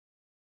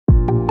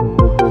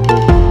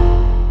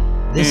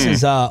This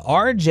is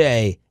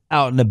RJ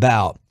out and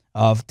about,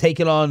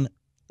 taking on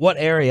what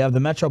area of the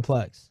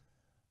Metroplex?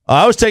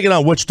 I was taking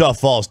on Wichita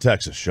Falls,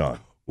 Texas, Sean.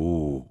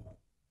 Ooh.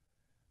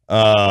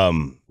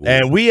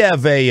 And we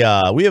have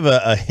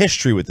a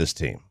history with this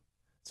team.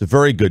 It's a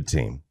very good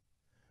team.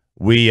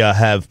 We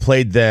have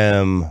played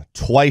them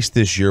twice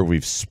this year.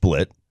 We've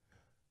split.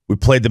 We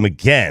played them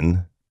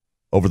again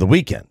over the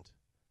weekend,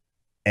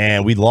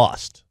 and we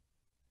lost.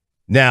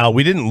 Now,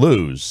 we didn't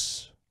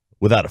lose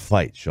without a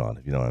fight, Sean,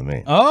 if you know what I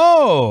mean.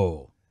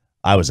 Oh.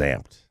 I was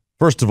amped.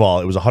 First of all,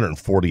 it was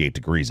 148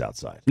 degrees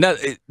outside. Now,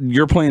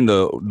 you're playing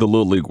the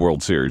Little League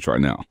World Series right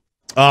now.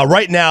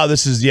 Right now,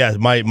 this is,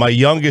 my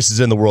youngest is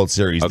in the World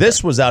Series. Okay.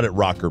 This was out at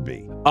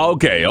Rockerby.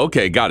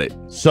 Okay, got it.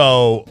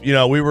 So,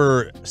 we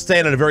were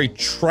staying at a very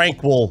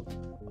tranquil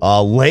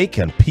lake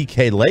on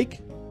PK Lake.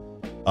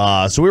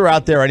 So we were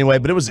out there anyway,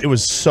 but it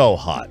was so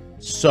hot.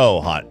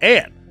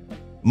 And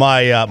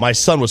my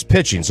son was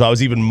pitching, so I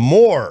was even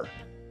more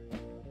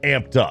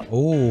amped up.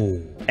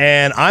 Ooh.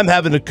 And I'm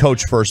having to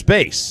coach first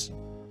base,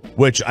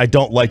 which I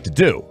don't like to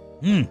do.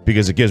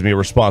 Because it gives me a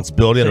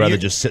responsibility. I'd rather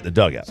just sit in the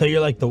dugout. So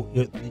you're like the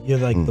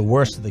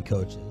worst of the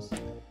coaches,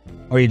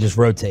 or you just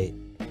rotate.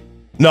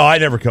 No, I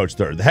never coach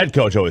third. The head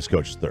coach always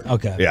coaches third.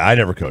 Okay. Yeah, I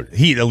never coach.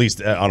 He, at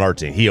least on our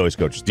team, he always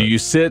coaches third. Do you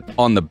sit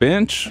on the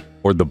bench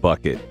or the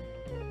bucket?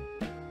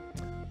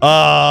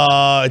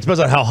 It depends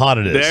on how hot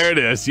it is. There it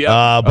is.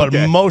 Yeah. But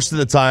most of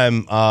the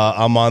time,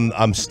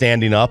 I'm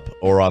standing up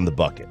or on the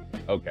bucket.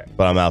 Okay.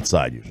 But I'm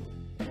outside usually.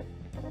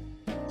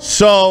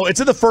 So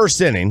it's in the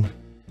first inning.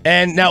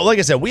 And now, like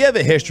I said, we have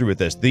a history with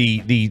this.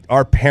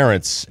 Our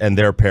parents and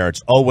their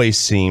parents always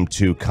seem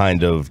to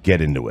kind of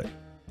get into it.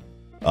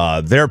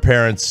 Their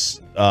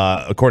parents,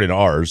 according to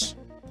ours,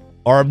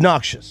 are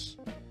obnoxious,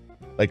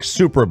 like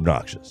super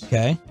obnoxious.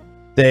 Okay.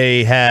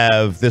 They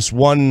have this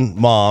one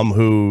mom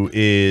who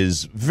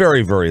is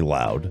very, very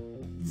loud,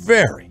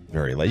 very,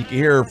 very loud. You can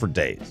hear her for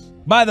days.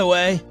 By the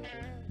way,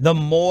 the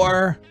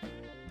more,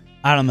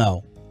 I don't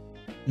know.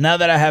 Now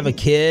that I have a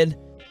kid,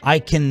 I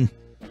can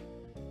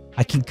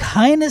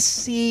kind of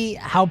see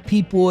how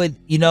people would,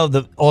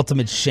 the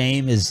ultimate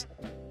shame is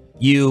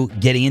you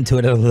getting into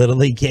it at a Little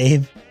League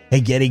game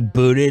and getting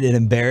booted and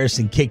embarrassed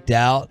and kicked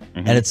out.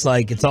 Mm-hmm. And it's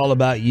like, it's all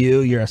about you.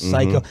 You're a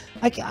psycho.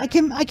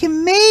 Mm-hmm. I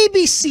can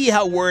maybe see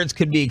how words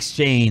could be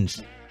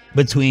exchanged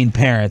between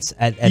parents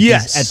at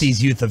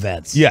these youth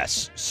events.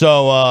 Yes.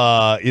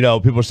 So,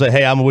 people say,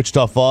 hey, I'm in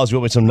Wichita Falls. You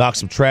want me to knock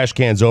some trash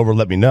cans over?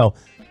 Let me know.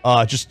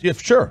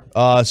 Sure.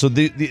 So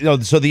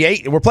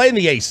we're playing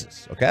the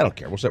Aces. Okay, I don't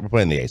care. We're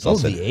playing the Aces. Oh,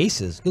 the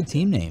Aces, good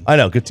team name. I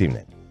know, good team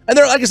name. And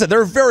they're, like I said,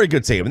 they're a very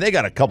good team, and they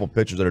got a couple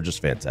pitchers that are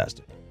just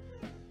fantastic.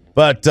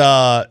 But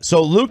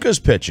so Luca's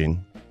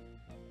pitching,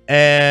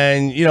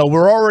 and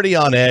we're already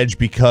on edge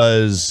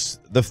because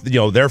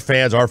their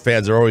fans, our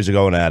fans, are always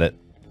going at it.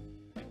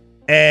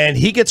 And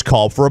he gets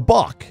called for a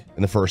balk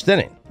in the first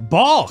inning.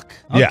 Balk.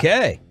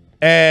 Okay.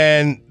 Yeah.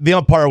 And the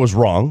umpire was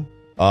wrong.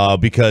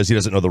 Because he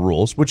doesn't know the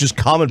rules, which is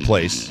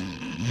commonplace.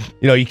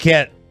 You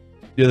can't.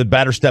 The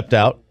batter stepped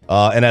out,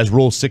 and as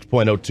Rule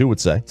 6.02 would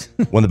say,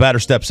 when the batter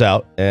steps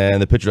out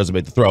and the pitcher doesn't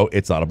make the throw,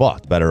 it's not a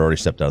balk. The batter already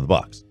stepped out of the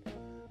box.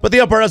 But the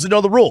umpire doesn't know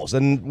the rules,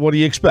 and what do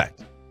you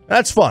expect?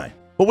 That's fine.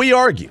 But we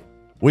argue.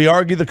 We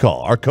argue the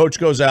call. Our coach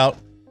goes out,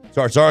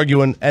 starts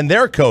arguing, and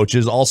their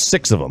coaches, all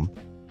six of them.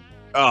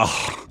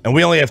 And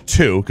we only have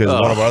two because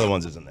one of our other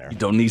ones isn't there. You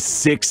don't need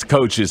six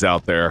coaches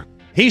out there.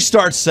 He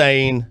starts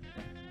saying,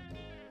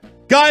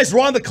 guys,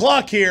 we're on the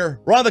clock here.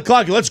 We're on the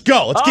clock here. Let's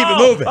go. Let's keep it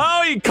moving.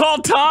 Oh, he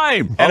called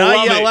time. And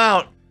I yell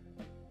out,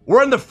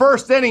 we're in the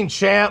first inning,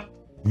 champ.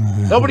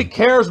 Nobody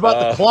cares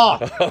about the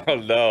clock. Oh,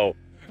 no.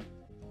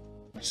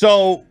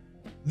 So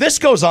this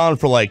goes on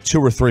for like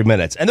 2 or 3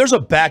 minutes, and there's a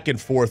back and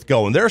forth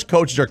going. There's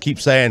coaches that keep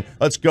saying,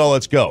 let's go,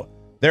 let's go.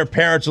 Their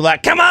parents are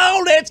like, come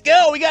on, let's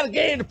go. We got a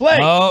game to play.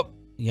 Oh,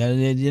 you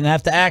didn't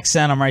have to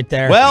accent them right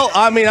there. Well,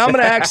 I mean, I'm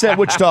going to accent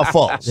Wichita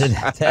Falls. Didn't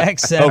have to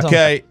accent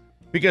okay.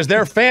 Because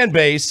their fan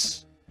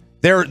base,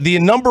 the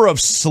number of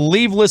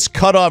sleeveless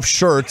cutoff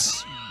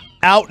shirts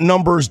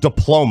outnumbers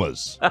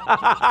diplomas with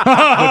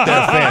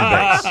their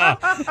fan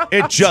base.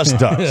 It just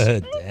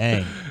does.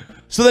 Dang.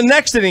 So the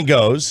next inning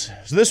goes.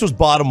 So this was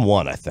bottom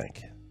 1, I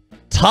think.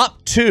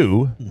 Top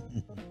 2,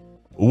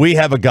 we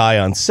have a guy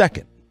on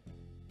second.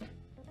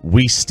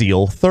 We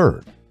steal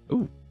third.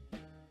 Ooh.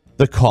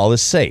 The call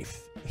is safe.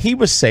 He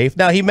was safe.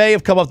 Now he may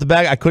have come off the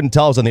bag. I couldn't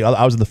tell.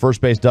 I was in the first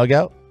base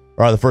dugout.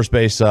 Or the first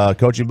base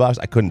coaching box.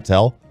 I couldn't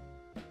tell.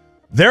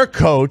 Their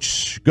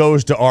coach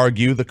goes to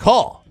argue the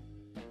call.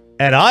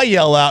 And I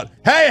yell out,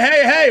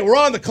 hey, we're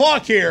on the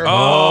clock here.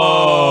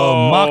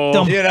 Oh, mocked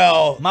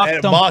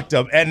them. Mocked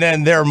them. And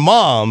then their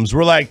moms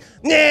were like,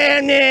 nah.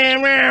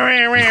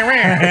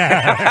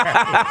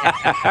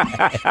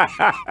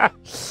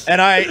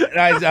 And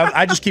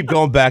I just keep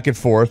going back and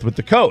forth with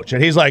the coach.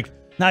 And he's like,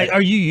 now,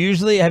 have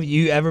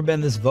you ever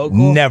been this vocal?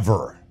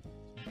 Never.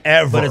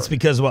 Ever. But it's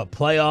because of what?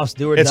 Playoffs,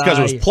 do or die? It's because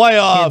it was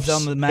playoffs.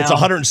 It's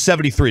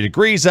 173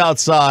 degrees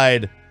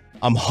outside.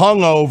 I'm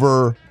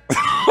hungover.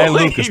 and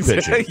Luke is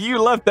pitching.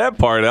 You left that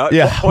part out.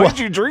 Yeah. What did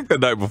you drink the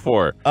night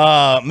before?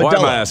 Modelo. Why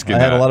am I asking I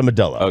had that? a lot of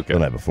Modelo the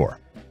night before.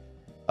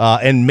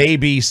 And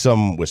maybe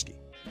some whiskey.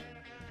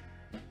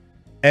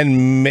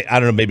 And I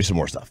don't know, maybe some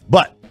more stuff.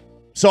 But,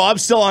 so I'm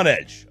still on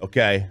edge,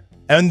 okay?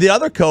 And the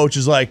other coach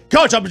is like,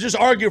 Coach, I'm just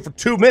arguing for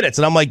 2 minutes.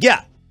 And I'm like,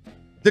 yeah.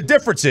 The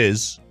difference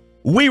is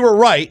we were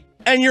right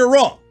and you're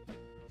wrong.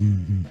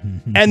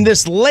 And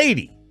this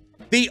lady,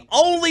 the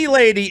only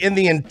lady in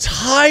the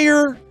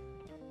entire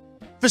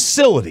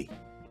facility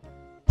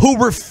who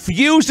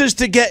refuses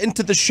to get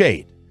into the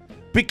shade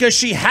because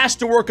she has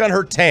to work on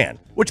her tan,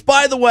 which,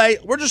 by the way,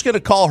 we're just going to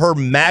call her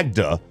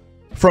Magda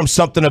from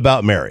Something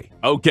About Mary.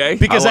 Okay.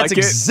 Because that's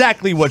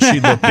exactly what she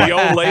looked like. The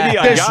old lady,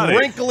 I got it. This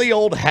wrinkly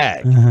old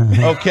hag,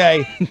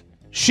 okay?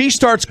 She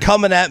starts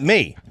coming at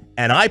me,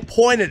 and I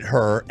pointed at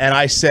her, and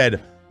I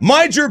said,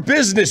 mind your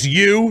business,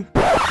 you.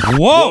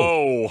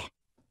 Whoa.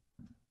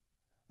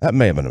 That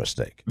may have been a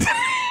mistake.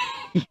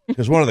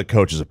 Because one of the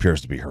coaches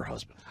appears to be her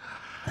husband.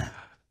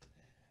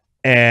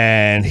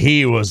 And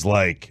he was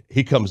like,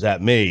 he comes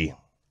at me.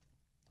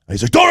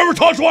 He's like, don't ever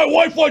touch my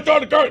wife like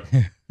that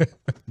again.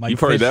 You've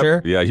heard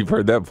that? Yeah, you've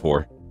heard that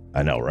before.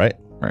 I know, right?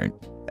 Right.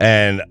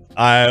 And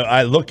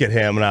I look at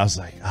him and I was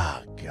like,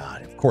 oh,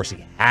 God, of course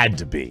he had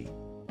to be.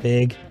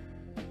 Big.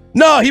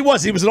 No, he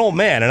was. He was an old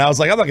man. And I was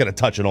like, I'm not going to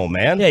touch an old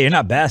man. Yeah, you're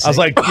not Bassett. I was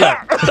like,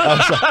 yeah.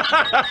 I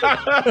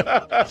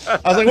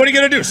was like, what are you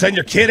going to do? Send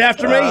your kid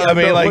after me? I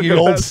mean, like, you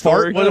old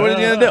fart? What are you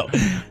going to do?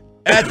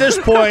 At this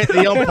point,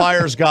 the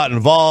umpires got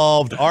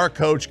involved. Our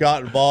coach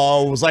got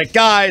involved. Was like,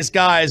 guys,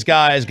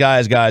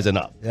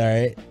 enough. All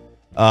right.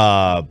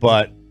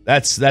 But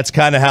that's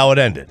kind of how it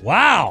ended.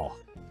 Wow.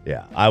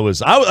 Yeah, I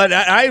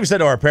even said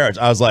to our parents,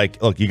 I was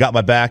like, look, you got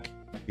my back.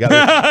 You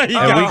got me.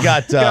 And we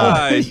got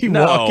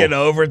walking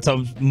over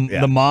to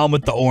the mom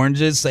with the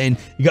oranges saying,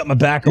 you got my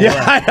back. Or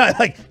yeah,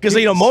 like, because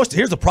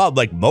here's the problem.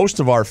 Like, most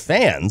of our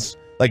fans,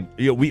 like,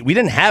 we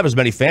didn't have as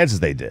many fans as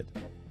they did.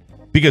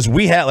 Because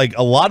we had, like,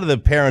 a lot of the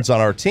parents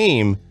on our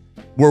team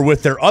were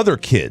with their other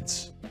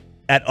kids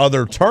at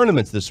other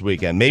tournaments this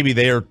weekend. Maybe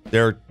their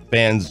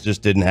fans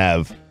just didn't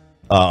have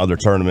other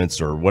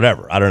tournaments or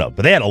whatever. I don't know.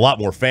 But they had a lot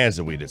more fans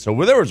than we did. So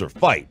when there was a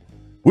fight,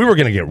 we were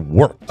going to get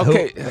worked.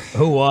 Okay.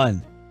 Who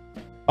won?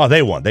 Oh,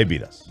 they won. They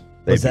beat us.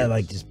 Was that,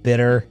 like, just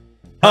bitter?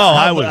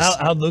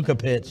 How'd Luca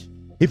pitch?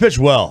 He pitched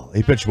well.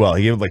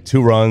 He gave like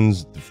 2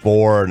 runs,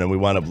 4, and then we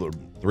wound up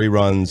 3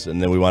 runs,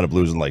 and then we wound up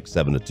losing like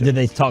 7-2. Did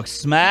they talk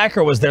smack,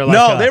 or was there like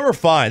no? They were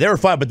fine. They were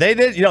fine, but they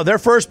did. Their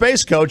first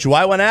base coach, who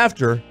I went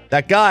after,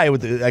 that guy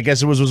with, I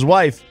guess it was his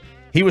wife.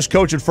 He was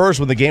coaching first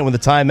when the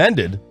time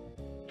ended,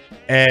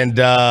 and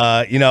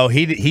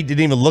he didn't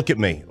even look at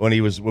me when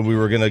we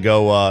were gonna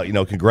go,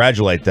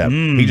 congratulate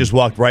them. He just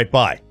walked right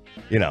by.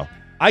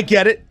 I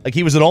get it. Like,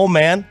 he was an old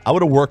man. I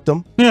would have worked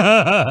him.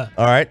 All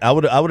right, I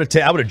would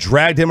have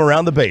dragged him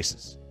around the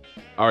bases.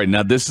 All right,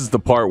 now this is the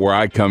part where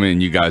I come in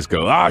and you guys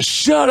go,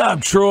 shut up,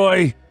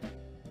 Troy.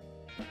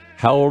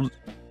 How old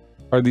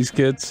are these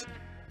kids?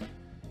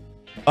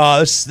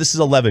 This is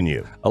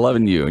 11U.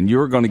 11U, and you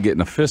were going to get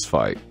in a fist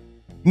fight.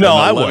 No,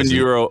 I wasn't.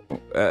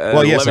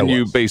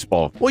 11U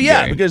baseball. Well,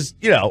 yeah, game. Because,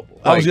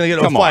 I was going to get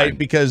in a fight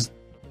because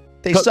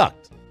they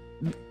sucked.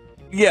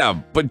 Yeah,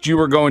 but you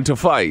were going to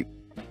fight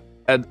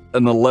at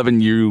an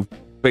 11U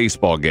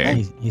baseball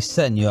game. He's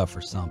setting you up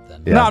for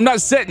something. Yeah. No, I'm not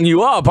setting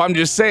you up. I'm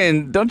just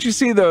saying, don't you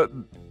see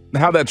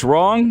how that's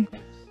wrong?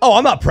 Oh,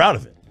 I'm not proud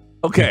of it.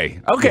 Okay,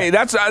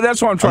 that's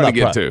what I'm trying to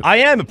get to. I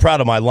am proud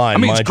of my line. I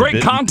mean, it's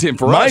great content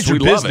for us. We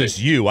love it.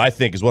 You, I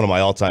think, is one of my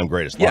all-time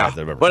greatest lines I've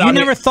ever. But you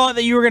never thought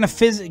that you were going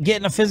to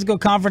get in a physical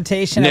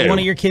confrontation at one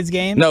of your kids'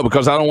 games? No,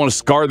 because I don't want to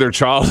scar their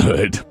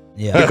childhood.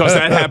 Yeah. Because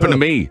that happened to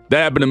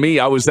me.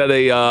 I was at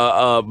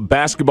a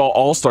basketball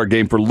all-star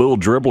game for little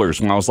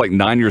dribblers when I was like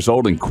 9 years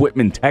old in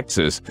Quitman,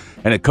 Texas.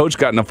 And a coach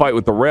got in a fight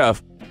with the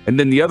ref. And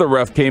then the other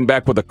ref came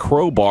back with a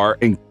crowbar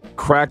and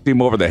cracked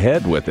him over the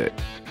head with it.